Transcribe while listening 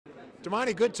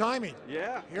Damani, good timing.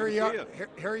 Yeah, Here you are.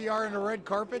 Here you are in the red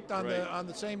carpet on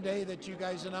the same day that you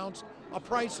guys announced a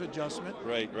price adjustment.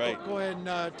 Right. Go ahead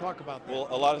and talk about that. Well,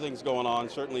 a lot of things going on.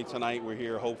 Certainly tonight we're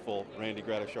here hopeful Randy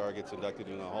Gradishar gets inducted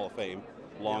into the Hall of Fame.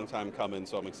 Long time coming,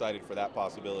 so I'm excited for that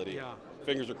possibility. Yeah.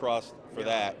 Fingers are crossed for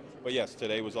that. But yes,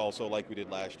 today was also, like we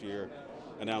did last year,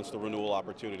 announced a renewal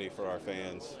opportunity for our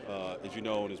fans. As you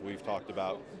know, and as we've talked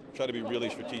about, try to be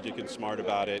really strategic and smart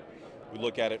about it. We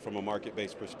look at it from a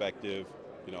market-based perspective.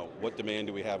 You know, what demand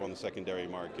do we have on the secondary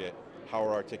market? How are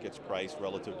our tickets priced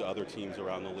relative to other teams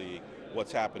around the league?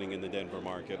 What's happening in the Denver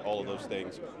market? All of those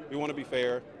things. We want to be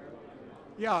fair.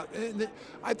 Yeah, and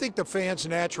I think the fans'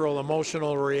 natural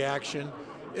emotional reaction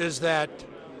is that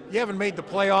you haven't made the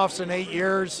playoffs in 8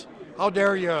 years. How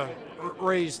dare you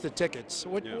raise the tickets?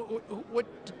 What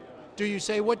do you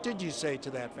say? What did you say to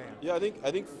that fan? Yeah, I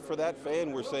think for that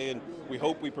fan, we're saying we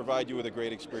hope we provide you with a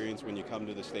great experience when you come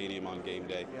to the stadium on game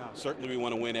day. Yeah. Certainly we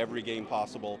want to win every game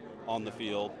possible on the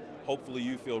field. Hopefully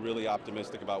you feel really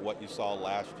optimistic about what you saw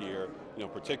last year, you know,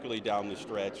 particularly down the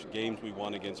stretch, games we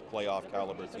won against playoff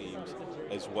caliber teams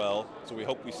as well. So we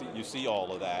hope you see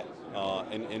all of that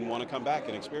and want to come back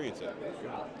and experience it.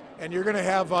 And you're going to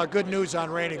have good news on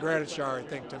Randy Gradishar, I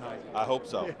think, tonight. I hope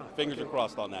so. Fingers are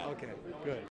crossed on that. Okay, good.